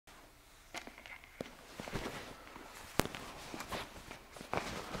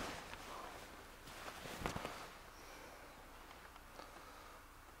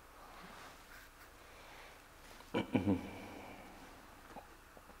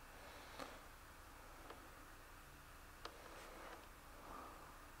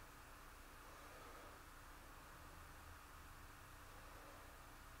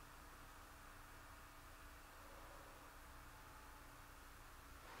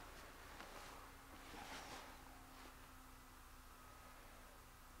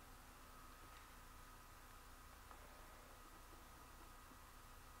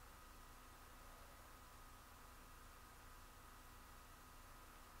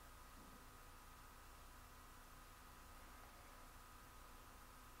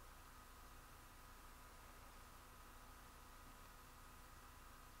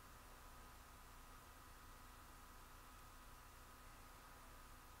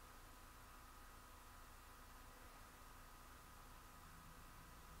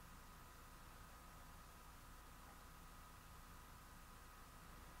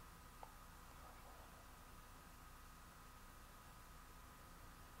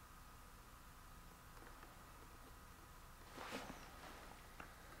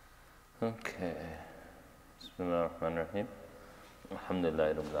Okay. Bismillah ar-Rahman ar-Rahim.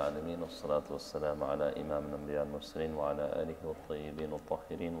 Alhamdulillahi Rabbil Alameen. Wassalatu wassalamu ala Imam al-Anbiya al-Mursaleen wa ala alihi wa tayyibin wa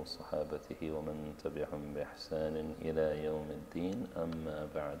tahirin wa sahabatihi wa man tabi'ahum bi ihsanin ila yawm al-din. Amma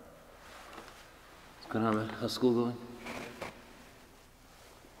ba'd. What's going on, man? How's school going?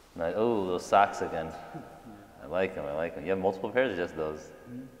 Nice. Oh, those socks again. I like them. You have multiple pairs or just those?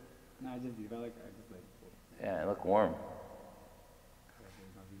 No, I just like. Yeah, they look warm.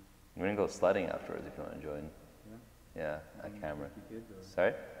 We're gonna go sledding afterwards if you want to join. Yeah, that camera.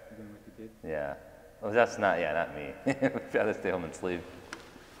 Sorry? You're going with the kids? Yeah. Well, that's not me. I'd rather stay home and sleep.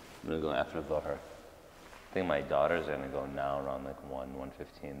 I'm gonna go after Dhuhr. I think my daughters are gonna go now around like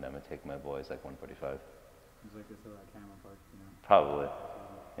 1:15. I'm gonna take my boys like 1:45. It's like this little camera park, you know? Probably.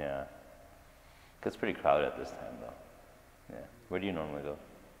 Yeah. It's pretty crowded at this time though. Yeah. Where do you normally go?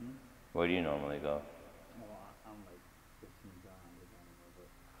 Where do you normally go? Well, I'm like 15 down.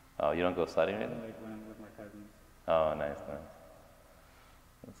 Oh, you don't go sledding or anything? Like when I'm with my cousins. Oh, nice.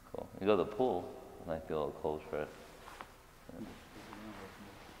 That's cool. You go to the pool, it might be a little cold for it.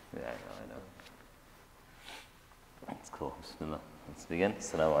 Yeah, I know. That's cool. Bismillah. Let's begin.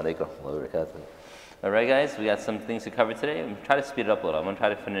 Assalamu alaikum wa rahmatullahi wa barakatuh. Alright guys, we got some things to cover today. I'm going to try to speed it up a little. I'm going to try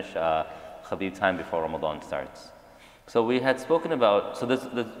to finish Khabib time before Ramadan starts. So we had spoken about, so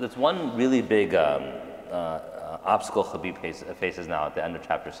there's one really big obstacle Khabib faces now at the end of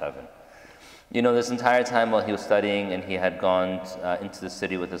chapter 7. You know, this entire time while he was studying and he had gone into the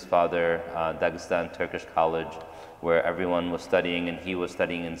city with his father, Dagestan Turkish College, where everyone was studying and he was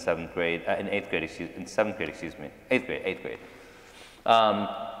studying in 8th grade.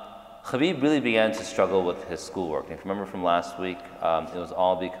 Khabib really began to struggle with his schoolwork. And if you remember from last week, it was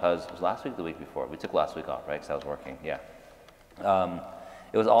all because, it was last week or the week before? We took last week off, right? Because I was working, yeah.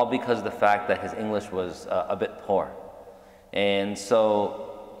 It was all because of the fact that his English was a bit poor. And so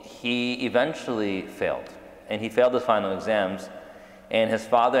he eventually failed. And he failed his final exams. And his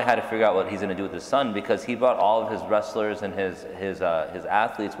father had to figure out what he's going to do with his son because he brought all of his wrestlers and his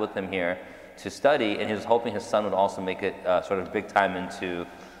athletes with him here to study. And he was hoping his son would also make it sort of big time into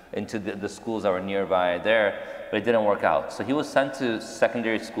the schools that were nearby there. But it didn't work out. So he was sent to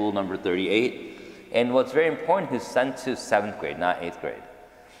secondary school number 38. And what's very important, he was sent to 7th grade, not 8th grade.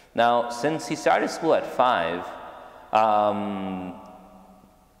 Now, since he started school at 5,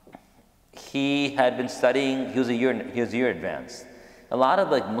 he had been studying, he was a year advanced. A lot of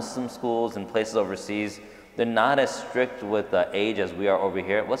like Muslim schools and places overseas, they're not as strict with age as we are over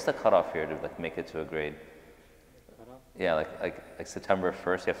here. What's the cutoff here to like make it to a grade? Yeah, like September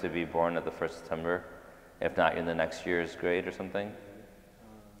 1st, you have to be born at the 1st September. If not, you're in the next year's grade or something.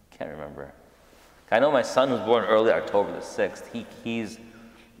 Can't remember. I know my son was born early October the 6th.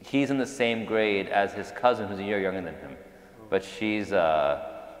 He's in the same grade as his cousin who's a year younger than him. But she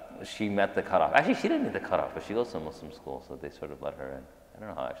met the cutoff. Actually, she didn't meet the cutoff, but she goes to a Muslim school, so they sort of let her in. I don't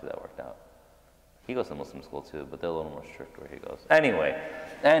know how actually that worked out. He goes to Muslim school too, but they're a little more strict where he goes. Anyway,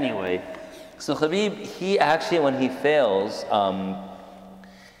 so Khabib, he actually, when he fails,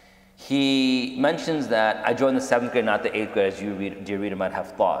 he mentions that I joined the 7th grade, not the 8th grade, as you, dear reader, might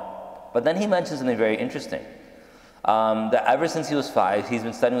have thought. But then he mentions something very interesting. That ever since he was 5, he's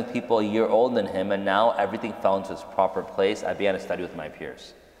been studying with people a year older than him, and now everything fell into its proper place. I began to study with my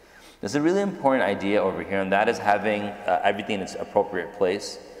peers. There's a really important idea over here, and that is having everything in its appropriate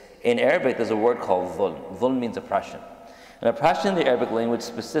place. In Arabic, there's a word called dhulm. Dhulm means oppression. And oppression in the Arabic language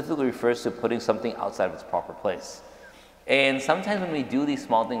specifically refers to putting something outside of its proper place. And sometimes when we do these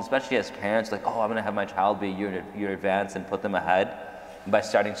small things, especially as parents, like, oh, I'm going to have my child be a year advanced and put them ahead by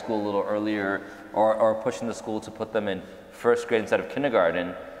starting school a little earlier, or pushing the school to put them in first grade instead of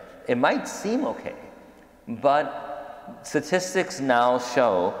kindergarten, it might seem okay. But statistics now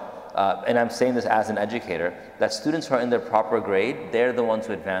show, and I'm saying this as an educator, that students who are in their proper grade, they're the ones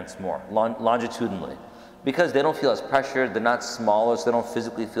who advance more, longitudinally. Because they don't feel as pressured, they're not smaller, so they don't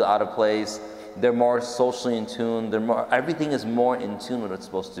physically feel out of place, they're more socially in tune, everything is more in tune with what it's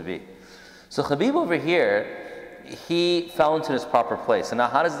supposed to be. So Khabib over here, he fell into his proper place. So now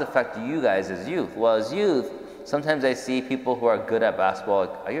how does it affect you guys as youth? Well, as youth, sometimes I see people who are good at basketball.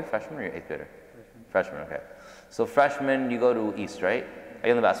 Are you a freshman or you're 8th grader? Freshman, okay. So freshman, you go to East, right? Are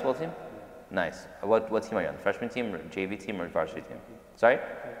you on the basketball team? Nice. What team are you on? The freshman team, or JV team, or varsity team? Sorry?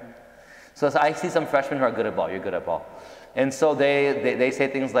 So I see some freshmen who are good at ball. You're good at ball. And so they say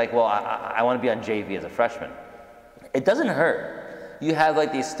things like, well, I want to be on JV as a freshman. It doesn't hurt. You have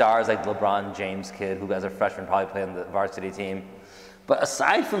like these stars like LeBron James kid who as a freshman probably play on the varsity team. But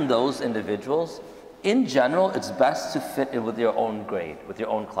aside from those individuals, in general, it's best to fit in with your own grade, with your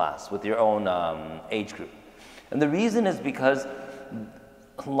own class, with your own age group. And the reason is because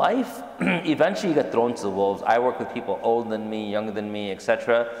life, eventually you get thrown to the wolves. I work with people older than me, younger than me,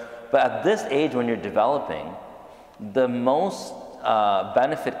 etc. But at this age when you're developing, the most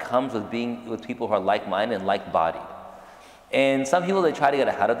benefit comes with being with people who are like-minded and like-bodied. And some people, they try to get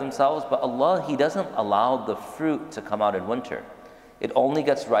ahead of themselves, but Allah, He doesn't allow the fruit to come out in winter. It only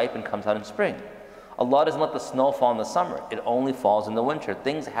gets ripe and comes out in spring. Allah doesn't let the snow fall in the summer. It only falls in the winter.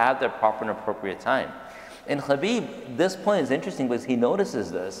 Things have their proper and appropriate time. And Khabib, this point is interesting because he notices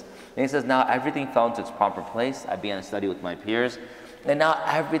this. And he says, now everything fell into its proper place. I began to study with my peers. And now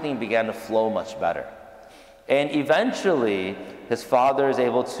everything began to flow much better. And eventually, his father is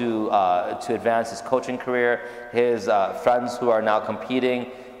able to advance his coaching career. His friends who are now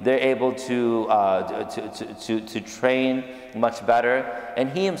competing, they're able to train much better. And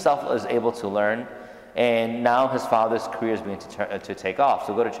he himself is able to learn. And now his father's career is beginning to take off.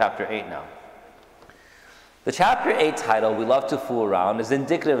 So go to chapter 8 now. The chapter 8 title, We Love to Fool Around, is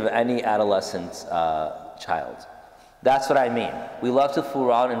indicative of any adolescent child. That's what I mean. We love to fool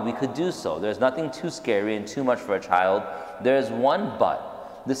around, and we could do so. There's nothing too scary and too much for a child. There's one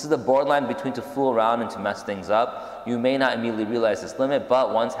but. This is the borderline between to fool around and to mess things up. You may not immediately realize this limit,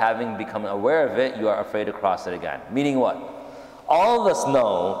 but once having become aware of it, you are afraid to cross it again. Meaning what? All of us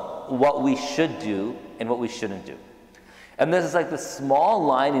know what we should do and what we shouldn't do. And this is like the small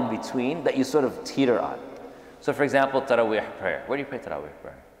line in between that you sort of teeter on. So for example, Tarawih prayer. Where do you pray Tarawih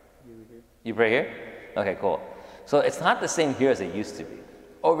prayer? You pray here? Okay, cool. So it's not the same here as it used to be.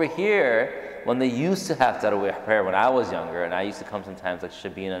 Over here, when they used to have Tarawih prayer when I was younger, and I used to come sometimes like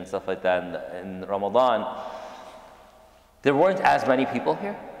Shabina and stuff like that in Ramadan, there weren't as many people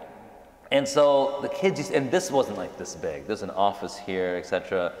here. And so the kids used, and this wasn't like this big, there's an office here,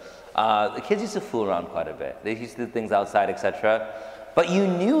 etc. The kids used to fool around quite a bit. They used to do things outside, etc. But you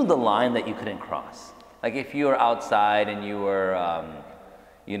knew the line that you couldn't cross. Like if you were outside and you were,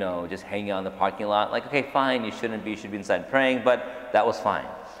 you know, just hanging out in the parking lot, like, okay, fine, you should be inside praying, but that was fine.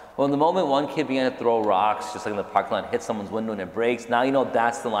 Well, in the moment one kid began to throw rocks, just like in the parking lot, hit someone's window and it breaks, now you know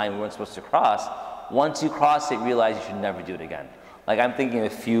that's the line we weren't supposed to cross. Once you cross it, realize you should never do it again. Like I'm thinking of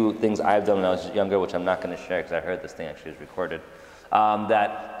a few things I've done when I was younger, which I'm not going to share because I heard this thing actually is recorded,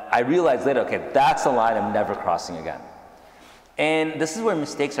 that I realized later, okay, that's a line I'm never crossing again. And this is where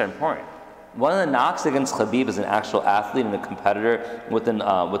mistakes are important. One of the knocks against Khabib as an actual athlete and a competitor within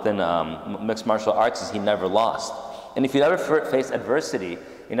mixed martial arts is he never lost. And if you never face adversity,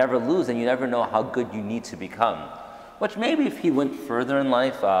 you never lose, and you never know how good you need to become. Which maybe if he went further in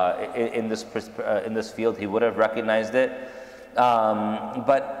life in this field, he would have recognized it.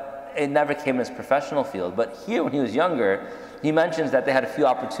 But it never came in his professional field. But here, when he was younger, he mentions that they had a few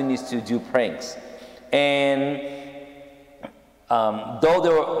opportunities to do pranks. And though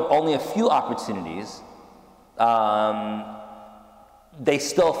there were only a few opportunities, they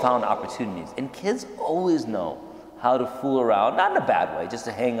still found opportunities. And kids always know how to fool around, not in a bad way, just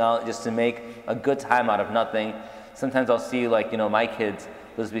to hang out, just to make a good time out of nothing. Sometimes I'll see, like, you know, my kids,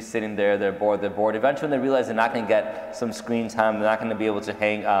 they'll just be sitting there, they're bored. Eventually when they realize they're not going to get some screen time, they're not going to be able to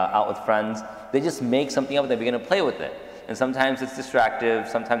hang out with friends, they just make something up and they begin to play with it. And sometimes it's distractive,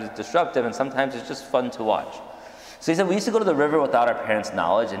 sometimes it's disruptive, and sometimes it's just fun to watch. So he said, we used to go to the river without our parents'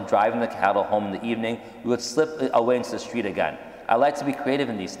 knowledge, and driving the cattle home in the evening, we would slip away into the street again. I like to be creative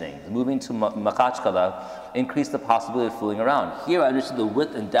in these things. Moving to Makachkala increased the possibility of fooling around. Here I understood the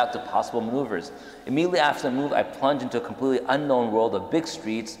width and depth of possible maneuvers. Immediately after the move, I plunged into a completely unknown world of big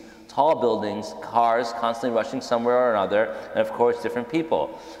streets, tall buildings, cars constantly rushing somewhere or another, and of course different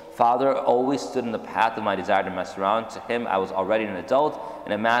people. Father always stood in the path of my desire to mess around. To him, I was already an adult,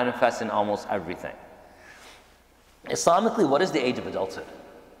 and it manifests in almost everything. Islamically, what is the age of adulthood?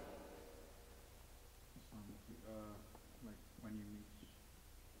 Like when you reach.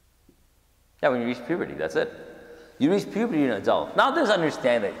 Yeah, when you reach puberty, that's it. You reach puberty, you're an adult. Now there's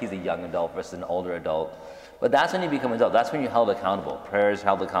understanding that he's a young adult versus an older adult, but that's when you become an adult. That's when you're held accountable. Prayer is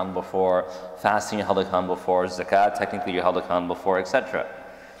held accountable for, fasting you're held accountable for, zakat technically you're held accountable for, etc.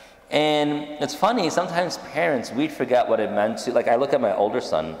 And it's funny, sometimes parents, we forget what it meant to, like I look at my older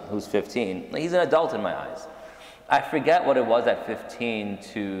son who's 15, he's an adult in my eyes. I forget what it was at 15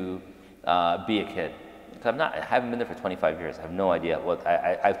 to be a kid. I haven't been there for 25 years. I have no idea what,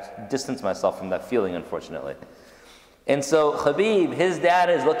 I've distanced myself from that feeling, unfortunately. And so Khabib, his dad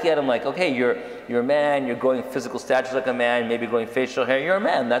is looking at him like, okay, you're a man, you're growing physical stature like a man, maybe growing facial hair, you're a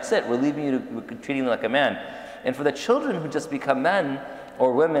man, that's it. We're leaving you, we're treating you like a man. And for the children who just become men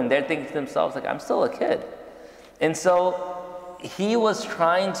or women, they're thinking to themselves like, I'm still a kid. And so he was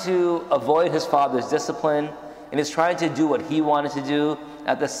trying to avoid his father's discipline, and he's trying to do what he wanted to do.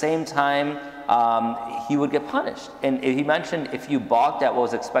 At the same time, he would get punished. And he mentioned if you balked at what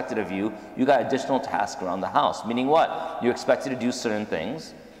was expected of you, you got additional tasks around the house. Meaning what? You're expected to do certain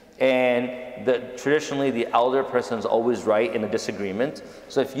things. And traditionally, the elder person is always right in a disagreement.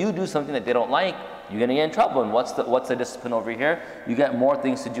 So if you do something that they don't like, you're going to get in trouble. And what's the discipline over here? You get more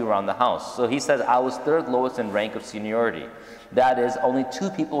things to do around the house. So he says, I was third lowest in rank of seniority. That is, only 2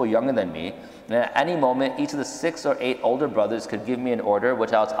 people were younger than me. And at any moment, each of the 6 or 8 older brothers could give me an order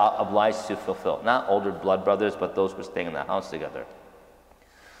which I was obliged to fulfill. Not older blood brothers, but those who were staying in the house together.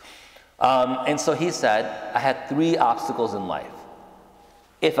 And so he said, I had 3 obstacles in life.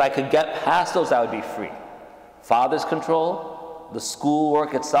 If I could get past those, I would be free. Father's control, the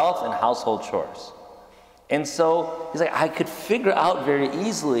schoolwork itself, and household chores. And so he's like, I could figure out very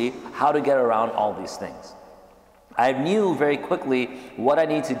easily how to get around all these things. I knew very quickly what I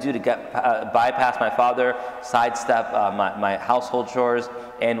need to do to get bypass my father, sidestep my household chores,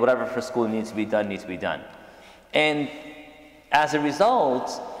 and whatever for school needs to be done, And as a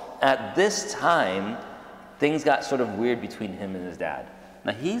result, at this time, things got sort of weird between him and his dad.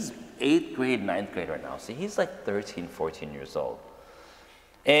 Now he's 8th grade, 9th grade right now, so he's like 13, 14 years old.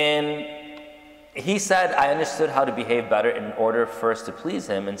 And he said, I understood how to behave better in order first to please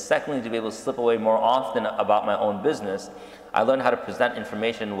him, and secondly to be able to slip away more often about my own business. I learned how to present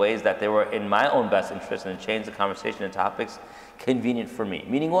information in ways that they were in my own best interest and to change the conversation and topics convenient for me.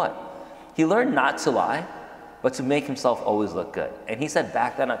 Meaning what? He learned not to lie, but to make himself always look good. And he said,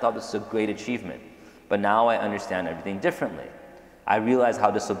 back then I thought this was a great achievement, but now I understand everything differently. I realized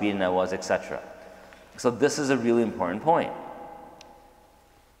how disobedient I was, etc. So this is a really important point.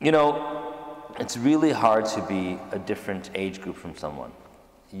 You know, it's really hard to be a different age group from someone.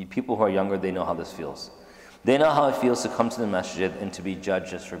 People who are younger, they know how this feels. They know how it feels to come to the masjid and to be judged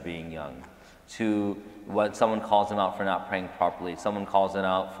just for being young. To when someone calls them out for not praying properly, someone calls them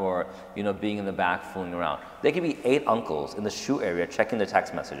out for, you know, being in the back fooling around. There could be 8 uncles in the shoe area checking their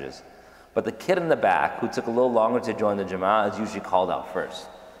text messages. But the kid in the back who took a little longer to join the jama'ah is usually called out first.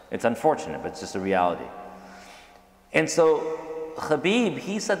 It's unfortunate, but it's just a reality. And so Khabib,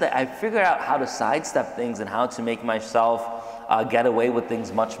 he said that I figured out how to sidestep things and how to make myself get away with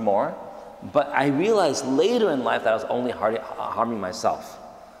things much more. But I realized later in life that I was only harming myself.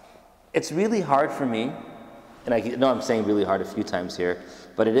 It's really hard for me, and I know I'm saying really hard a few times here,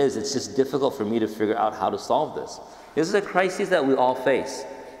 but it's just difficult for me to figure out how to solve this. This is a crisis that we all face.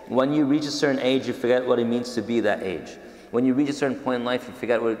 When you reach a certain age, you forget what it means to be that age. When you reach a certain point in life, you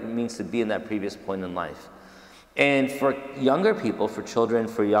forget what it means to be in that previous point in life. And for younger people, for children,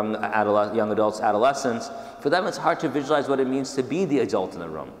 for young adults, adolescents, for them it's hard to visualize what it means to be the adult in the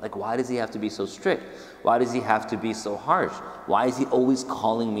room. Like, why does he have to be so strict? Why does he have to be so harsh? Why is he always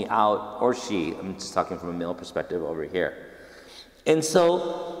calling me out, or she? I'm just talking from a male perspective over here. And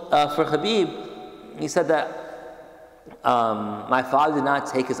so for Khabib, he said that my father did not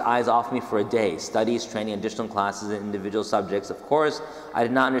take his eyes off me for a day. Studies, training, additional classes, and individual subjects. Of course, I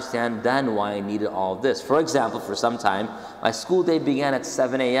did not understand then why I needed all of this. For example, for some time, my school day began at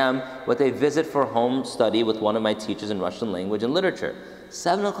 7 a.m. with a visit for home study with one of my teachers in Russian language and literature.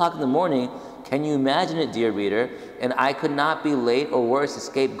 7 o'clock in the morning, can you imagine it, dear reader? And I could not be late or worse,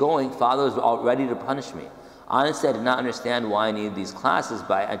 escape going. Father was all ready to punish me. Honestly, I did not understand why I needed these classes,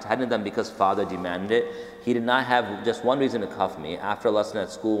 but I attended them because Father demanded it. He did not have just one reason to cuff me. After a lesson at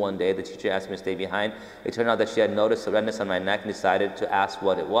school one day, the teacher asked me to stay behind. It turned out that she had noticed a redness on my neck and decided to ask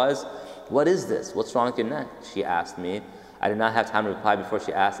what it was. What is this? What's wrong with your neck? She asked me. I did not have time to reply before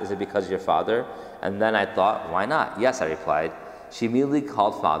she asked, is it because of your father? And then I thought, why not? Yes, I replied. She immediately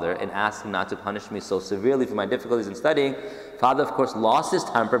called father and asked him not to punish me so severely for my difficulties in studying. Father, of course, lost his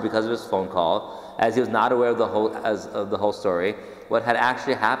temper because of his phone call, as he was not aware of the whole story. What had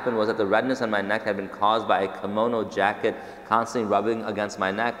actually happened was that the redness on my neck had been caused by a kimono jacket constantly rubbing against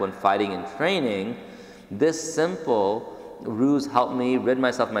my neck when fighting and training. This simple ruse helped me rid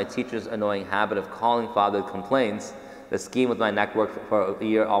myself of my teacher's annoying habit of calling father complaints. The scheme with my neck worked for a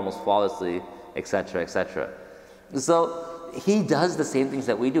year almost flawlessly, etc., etc. So he does the same things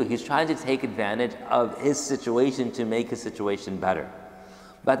that we do. He's trying to take advantage of his situation to make his situation better.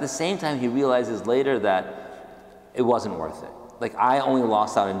 But at the same time, he realizes later that it wasn't worth it. Like, I only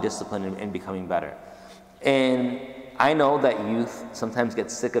lost out in discipline and becoming better. And I know that youth sometimes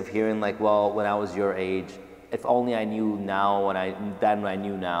get sick of hearing like, well, when I was your age, if only I knew now when I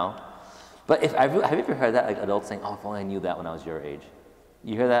knew now. But have you ever heard that, like adults saying, oh, if only I knew that when I was your age?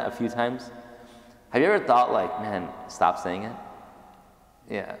 You hear that a few times? Have you ever thought like, man, stop saying it?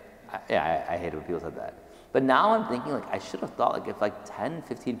 Yeah, I hate it when people said that. But now I'm thinking like, I should have thought like if like 10,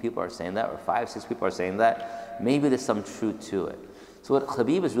 15 people are saying that, or 5, 6 people are saying that, maybe there's some truth to it. So what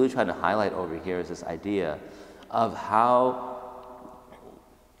Khabib is really trying to highlight over here is this idea of how,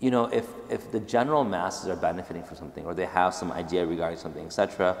 you know, if the general masses are benefiting from something, or they have some idea regarding something,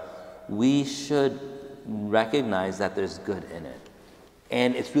 etc., we should recognize that there's good in it.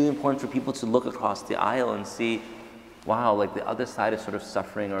 And it's really important for people to look across the aisle and see, wow, like the other side is sort of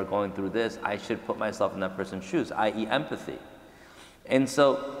suffering or going through this. I should put myself in that person's shoes, i.e. empathy. And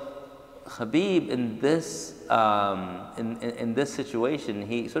so Khabib, in this in this situation,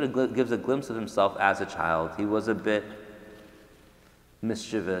 he sort of gives a glimpse of himself as a child. He was a bit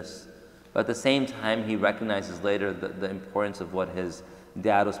mischievous, but at the same time, he recognizes later the importance of what his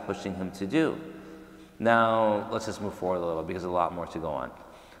dad was pushing him to do. Now, let's just move forward a little because there's a lot more to go on.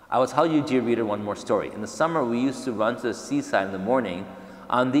 I will tell you, dear reader, one more story. In the summer, we used to run to the seaside in the morning.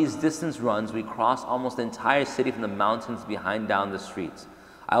 On these distance runs, we crossed almost the entire city from the mountains behind down the streets.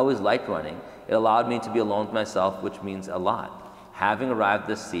 I always liked running. It allowed me to be alone with myself, which means a lot. Having arrived at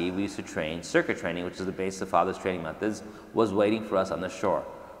the sea, we used to train. Circuit training, which is the base of Father's training methods, was waiting for us on the shore.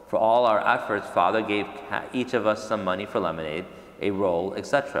 For all our efforts, Father gave each of us some money for lemonade, a roll,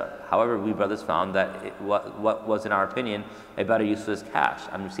 etc. However, we brothers found that what was, in our opinion, a better use of this cash.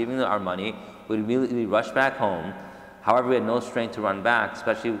 On receiving our money, we'd immediately rush back home. However, we had no strength to run back,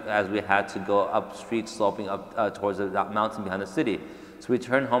 especially as we had to go up streets sloping up towards the mountain behind the city. So we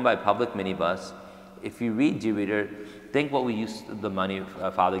returned home by public minibus. If you read, dear reader, think what we used the money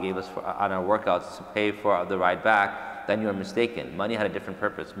Father gave us on our workouts to pay for the ride back, then you are mistaken. Money had a different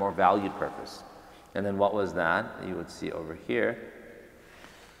purpose, more valued purpose. And then what was that? You would see over here.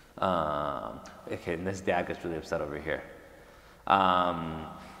 Okay, and this dad gets really upset over here.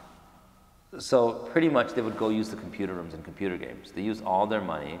 So pretty much they would go use the computer rooms and computer games. They used all their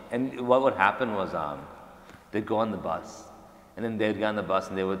money. And what would happen was they'd go on the bus. And then they'd get on the bus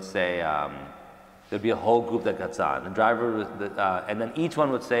and they would say, there'd be a whole group that gets on. The driver was, and then each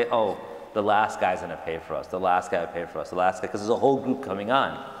one would say, oh, the last guy's gonna pay for us. The last guy will pay for us. The last guy, because there's a whole group coming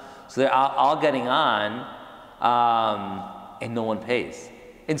on. So they're all getting on, and no one pays.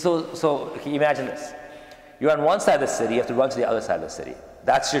 And so can you imagine this? You're on one side of the city, you have to run to the other side of the city.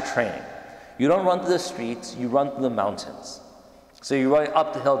 That's your training. You don't run through the streets, you run through the mountains. So you're running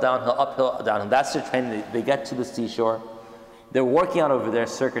up the hill, downhill, uphill, downhill. That's their training. They get to the seashore. They're working out over there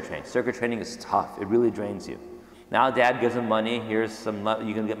circuit training. Circuit training is tough. It really drains you. Now dad gives them money. Here's some,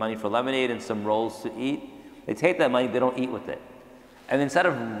 you can get money for lemonade and some rolls to eat. They take that money, they don't eat with it. And instead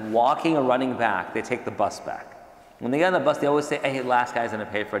of walking or running back, they take the bus back. When they get on the bus, they always say, hey, last guy's gonna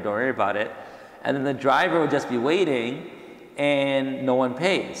pay for it, don't worry about it. And then the driver would just be waiting and no one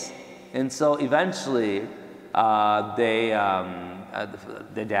pays. And so eventually, the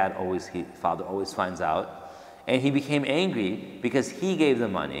dad father always finds out. And he became angry because he gave the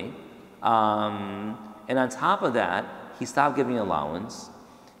money. And on top of that, he stopped giving allowance.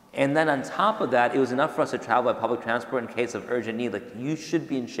 And then on top of that, it was enough for us to travel by public transport in case of urgent need. Like, you should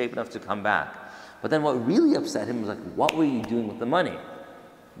be in shape enough to come back. But then what really upset him was like, what were you doing with the money?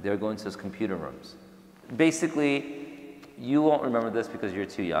 They were going to his computer rooms. Basically, you won't remember this because you're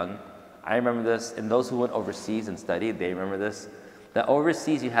too young. I remember this, and those who went overseas and studied, they remember this. That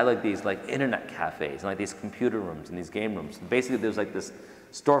overseas you had like these like internet cafes and like these computer rooms and these game rooms. Basically there was like this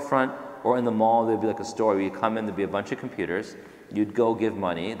storefront, or in the mall there'd be like a store where you come in, there'd be a bunch of computers, you'd go give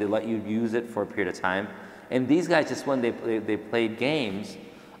money, they let you use it for a period of time. And these guys just when they played games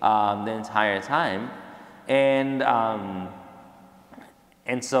the entire time. And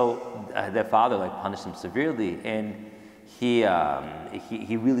so their father like punished them severely, and he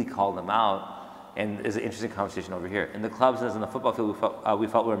really called them out. and there's an interesting conversation over here. In the clubs, as in the football field, we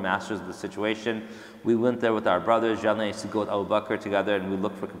felt we were masters of the situation. We went there with our brothers. Jalen used to go with Abu Bakr together, and we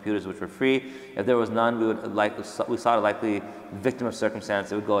looked for computers which were free. If there was none, we saw a likely victim of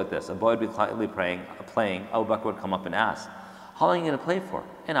circumstance. It would go like this. A boy would be quietly playing. Abu Bakr would come up and ask, how long are you going to play for?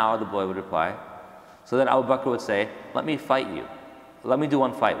 An hour, the boy would reply. So then Abu Bakr would say, let me fight you. Let me do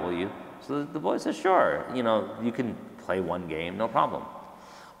one fight, will you? So the boy says, sure, you can play one game, no problem.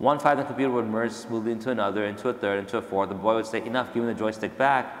 One fight, the computer would merge smoothly into another, into a third, into a fourth. The boy would say, enough, give me the joystick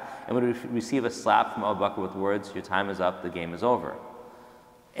back, and would receive a slap from Abu Bakr with words, your time is up, the game is over.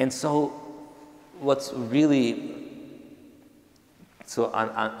 And so what's really, so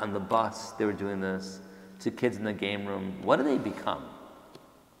on the bus, they were doing this to kids in the game room. What do they become?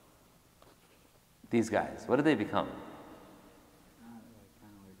 These guys, what do they become?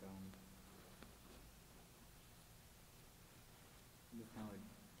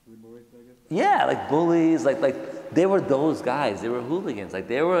 Yeah, like bullies, like they were those guys. They were hooligans. Like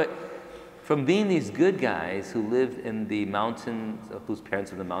they were, from being these good guys who lived in the mountains, whose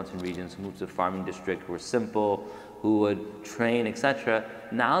parents were in the mountain regions, who moved to a farming district, who were simple, who would train, etc.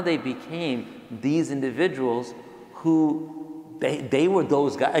 Now they became these individuals who, they were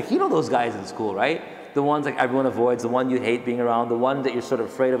those guys. Like, those guys in school, right? The ones like everyone avoids, the one you hate being around, the one that you're sort of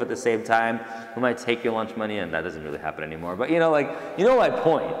afraid of at the same time, who might take your lunch money, and that doesn't really happen anymore. But you know my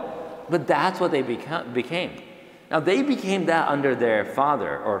point. But that's what they became. Now they became that under their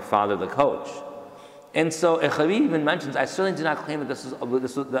father, or father the coach. And so Khabib even mentions, I certainly do not claim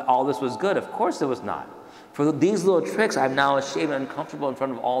that all this was good. Of course it was not. For these little tricks, I'm now ashamed and uncomfortable in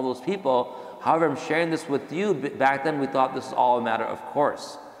front of all those people. However, I'm sharing this with you. Back then we thought this was all a matter of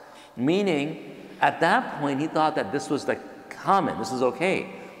course. Meaning, at that point he thought that this was like common, this is okay.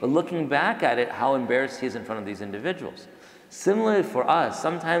 But looking back at it, how embarrassed he is in front of these individuals. Similarly for us,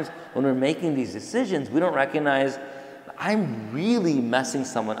 sometimes when we're making these decisions, we don't recognize I'm really messing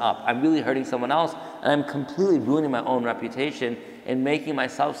someone up. I'm really hurting someone else, and I'm completely ruining my own reputation and making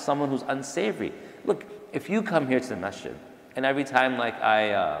myself someone who's unsavory. Look, if you come here to the masjid, and every time I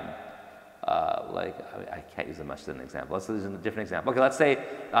can't use the masjid as an example. Let's use a different example. Okay, let's say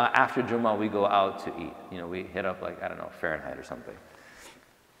after Jummah we go out to eat. We hit up Fahrenheit or something.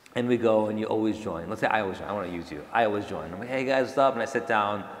 And we go, and you always join. Let's say I always join. I want to use you. I always join. I'm like, hey guys, what's up? And I sit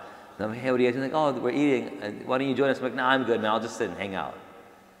down. And I'm like, hey, what are you guys doing? Like, oh, we're eating. And why don't you join us? I'm like, no, I'm good, man. I'll just sit and hang out.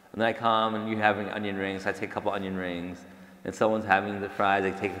 And then I come, and you're having onion rings. I take a couple onion rings. And someone's having the fries.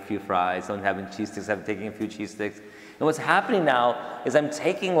 I take a few fries. Someone's having cheese sticks. I'm taking a few cheese sticks. And what's happening now is I'm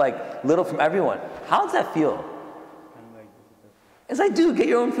taking little from everyone. How does that feel? It's like, dude, get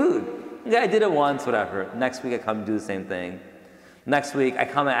your own food. Yeah, I did it once, whatever. Next week I come and do the same thing. Next week, I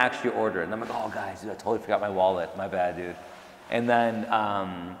come and ask you order, and I'm like, oh guys, dude, I totally forgot my wallet. My bad, dude. And then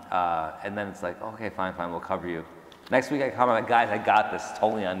it's like, okay, fine, we'll cover you. Next week, I come, I'm like, guys, I got this,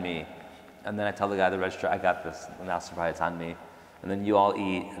 totally on me. And then I tell the guy at the register, I got this, and now surprise, it's on me. And then you all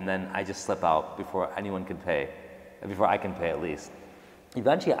eat, and then I just slip out before anyone can pay, before I can pay at least.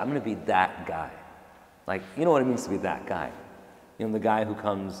 Eventually, I'm gonna be that guy. Like, you know what it means to be that guy. The guy who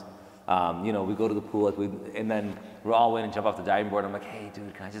comes, we go to the pool, and then we're all waiting to jump off the diving board. I'm like, hey,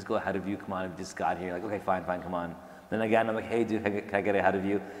 dude, can I just go ahead of you? Come on, I just got here. Like, okay, fine, come on. Then again, I'm like, hey, dude, can I get ahead of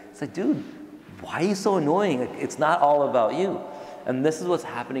you? It's like, dude, why are you so annoying? Like, it's not all about you. And this is what's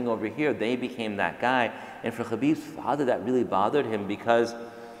happening over here. They became that guy. And for Khabib's father, that really bothered him because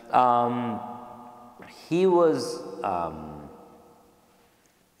he was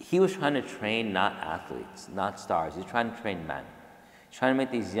trying to train not athletes, not stars. He's trying to train men. He's trying to make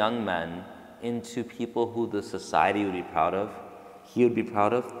these young men into people who the society would be proud of, he would be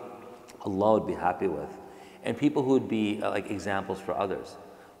proud of, Allah would be happy with, and people who would be like examples for others.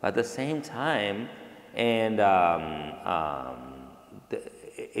 But at the same time, and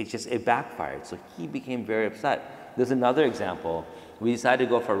it backfired. So he became very upset. There's another example. We decided to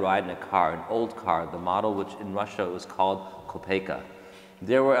go for a ride in a car, an old car, the model which in Russia was called Kopeka.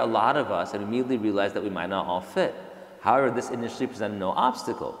 There were a lot of us and immediately realized that we might not all fit. However, this initially presented no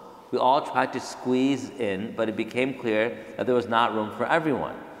obstacle. We all tried to squeeze in, but it became clear that there was not room for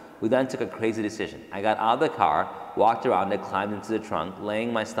everyone. We then took a crazy decision. I got out of the car, walked around it, climbed into the trunk,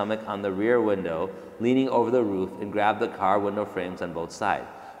 laying my stomach on the rear window, leaning over the roof, and grabbed the car window frames on both sides,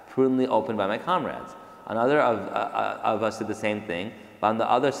 prudently opened by my comrades. Another of us did the same thing, but on the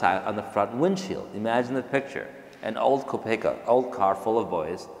other side, on the front windshield. Imagine the picture. An old Kopeka, old car full of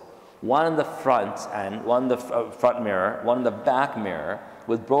boys, one in the front end, one in the front mirror, one in the back mirror,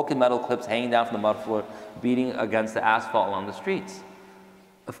 with broken metal clips hanging down from the mud floor, beating against the asphalt along the streets.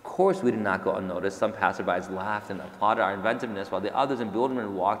 Of course, we did not go unnoticed. Some passerbys laughed and applauded our inventiveness, while the others in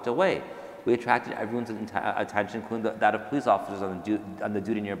bewilderment walked away. We attracted everyone's attention, including that of police officers on the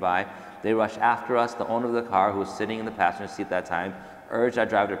duty nearby. They rushed after us. The owner of the car, who was sitting in the passenger seat at that time, urged our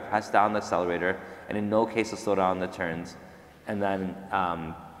driver to press down the accelerator and in no case to slow down the turns. And then,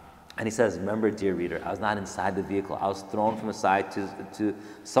 and he says, remember, dear reader, I was not inside the vehicle. I was thrown from the side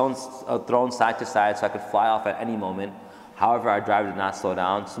thrown side to side so I could fly off at any moment. However, our driver did not slow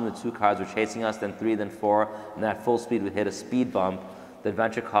down. Soon the 2 cars were chasing us, then 3, then 4, and at full speed we hit a speed bump. The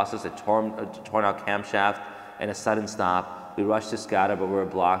adventure cost us a torn out camshaft and a sudden stop. We rushed to scatter, but we were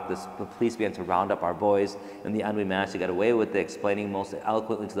blocked. The police began to round up our boys. In the end, we managed to get away with it, explaining most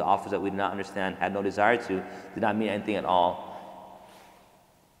eloquently to the officers that we did not understand, had no desire to, did not mean anything at all.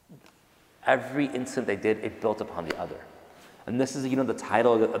 Every incident they did, it built upon the other. And this is, the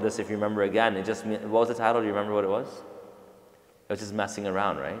title of this, if you remember again. What was the title? Do you remember what it was? It was just messing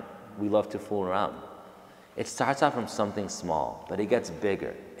around, right? We love to fool around. It starts out from something small, but it gets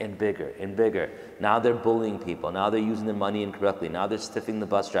bigger and bigger and bigger. Now they're bullying people. Now they're using their money incorrectly. Now they're stiffing the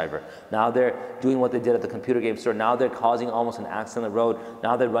bus driver. Now they're doing what they did at the computer game store. Now they're causing almost an accident on the road.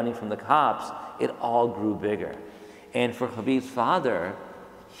 Now they're running from the cops. It all grew bigger. And for Khabib's father,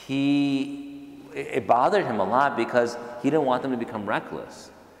 it bothered him a lot because he didn't want them to become reckless.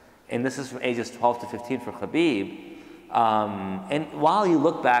 And this is from ages 12 to 15 for Khabib. And while you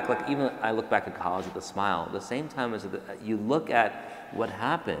look back, like even I look back at college with a smile, at the same time as you look at what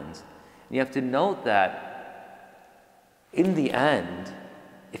happens, you have to note that in the end,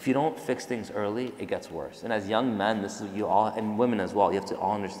 if you don't fix things early, it gets worse. And as young men, this is you all, and women as well, you have to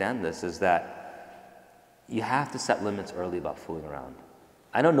all understand this, is that you have to set limits early about fooling around.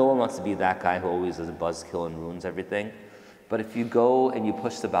 I know no one wants to be that guy who always is a buzzkill and ruins everything, but if you go and you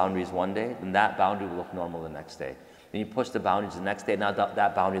push the boundaries one day, then that boundary will look normal the next day. Then you push the boundaries the next day, now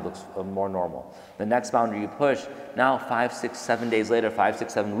that boundary looks more normal. The next boundary you push, now 5, 6, 7 days later, 5,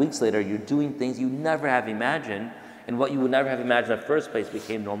 6, 7 weeks later, you're doing things you never have imagined, and what you would never have imagined in the first place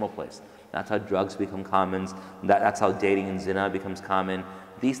became normal place. That's how drugs become common, that's how dating and zina becomes common.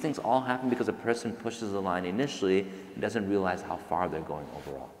 These things all happen because a person pushes the line initially and doesn't realize how far they're going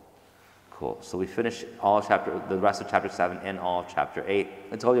overall. Cool. So we finished the rest of chapter 7 and all of chapter 8.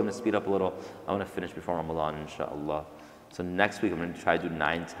 I told you I'm going to speed up a little. I want to finish before Ramadan, inshallah. So next week I'm going to try to do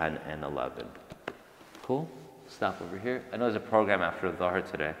 9, 10, and 11. Cool? Stop over here. I know there's a program after Dhuhr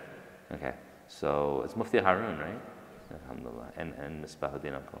today. Okay. So it's Mufti Harun, right? Alhamdulillah. And Ms.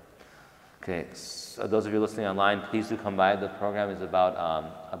 Bahuddin Uncle. Okay. So those of you listening online, please do come by. The program is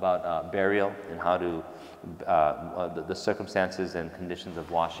about burial and how to the circumstances and conditions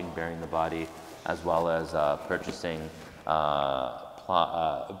of washing, burying the body, as well as purchasing,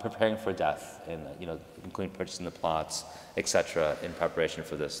 preparing for death, and including purchasing the plots, etc., in preparation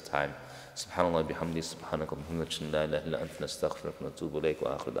for this time. Subhanallah bihamdi, subhanaka bihamdika, la ilaha illa anta, nastaghfiruka wa natubu ilayk,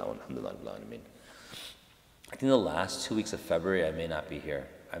 wa akhiru da'wana alhamdulillahi rabbil alamin. I think the last 2 weeks of February I may not be here.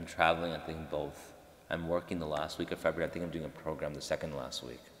 I'm traveling, I think both. I'm working the last week of February. I think I'm doing a program the second last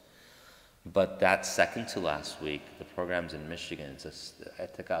week. But that second to last week, the program's in Michigan. It's a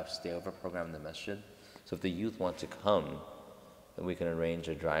I'tikaf stayover program in the masjid. So if the youth want to come, then we can arrange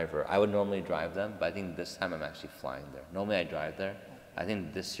a driver. I would normally drive them, but I think this time I'm actually flying there. Normally I drive there. I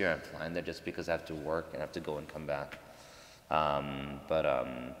think this year I'm flying there just because I have to work and I have to go and come back.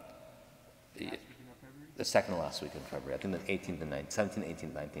 The second to last week in February. I think the 18th and 19th, 17th,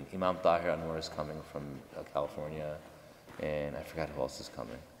 18th, 19th. Imam Tahir Anwar is coming from California, and I forgot who else is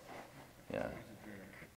coming. Yeah.